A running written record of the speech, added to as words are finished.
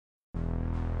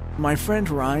My friend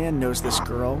Ryan knows this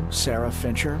girl, Sarah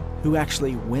Fincher, who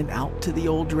actually went out to the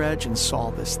old dredge and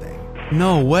saw this thing.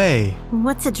 No way.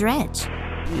 What's a dredge?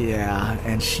 Yeah,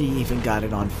 and she even got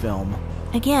it on film.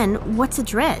 Again, what's a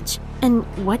dredge? And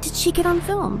what did she get on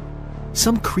film?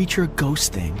 Some creature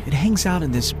ghost thing. It hangs out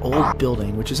in this old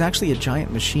building, which is actually a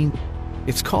giant machine.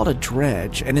 It's called a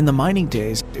dredge, and in the mining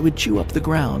days, it would chew up the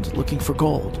ground looking for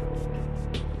gold.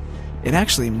 It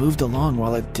actually moved along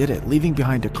while it did it, leaving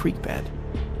behind a creek bed.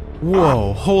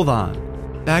 Whoa, hold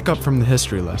on. Back up from the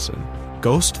history lesson.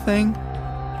 Ghost thing?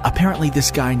 Apparently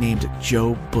this guy named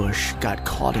Joe Bush got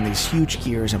caught in these huge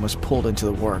gears and was pulled into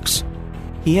the works.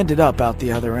 He ended up out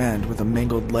the other end with a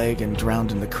mangled leg and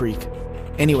drowned in the creek.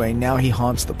 Anyway, now he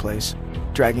haunts the place,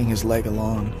 dragging his leg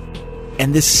along.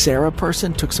 And this Sarah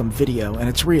person took some video, and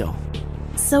it's real.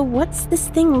 So what's this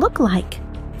thing look like?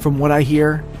 From what I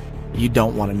hear, you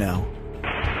don't want to know.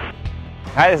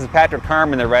 Hi, this is Patrick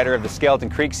Carman, the writer of the Skeleton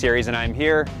Creek series, and I'm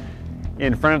here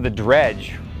in front of the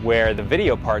dredge where the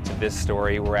video parts of this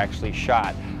story were actually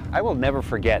shot. I will never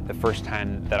forget the first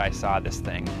time that I saw this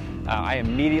thing. I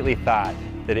immediately thought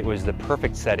that it was the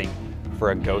perfect setting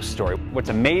for a ghost story. What's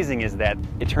amazing is that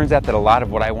it turns out that a lot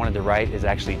of what I wanted to write is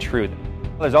actually true.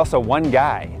 There's also one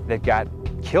guy that got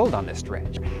killed on this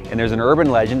dredge, and there's an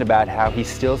urban legend about how he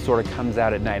still sort of comes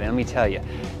out at night. And let me tell you,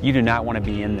 you do not want to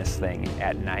be in this thing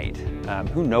at night.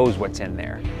 Who knows what's in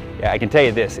there? Yeah, I can tell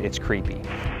you this, it's creepy.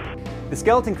 The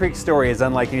Skeleton Creek story is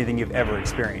unlike anything you've ever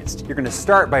experienced. You're going to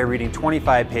start by reading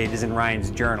 25 pages in Ryan's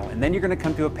journal, and then you're going to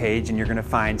come to a page and you're going to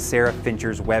find Sarah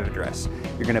Fincher's web address.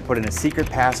 You're going to put in a secret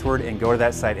password and go to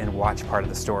that site and watch part of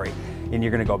the story. And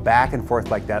you're going to go back and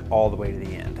forth like that all the way to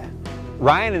the end.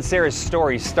 Ryan and Sarah's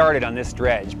story started on this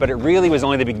dredge, but it really was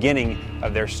only the beginning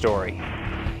of their story.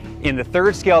 In the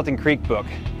third Skeleton Creek book,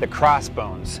 The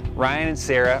Crossbones, Ryan and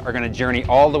Sarah are going to journey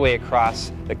all the way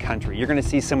across the country. You're going to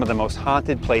see some of the most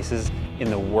haunted places in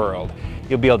the world.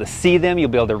 You'll be able to see them, you'll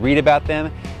be able to read about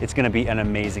them. It's going to be an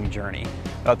amazing journey.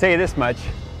 But I'll tell you this much,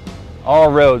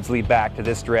 all roads lead back to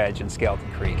this dredge in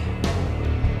Skeleton Creek.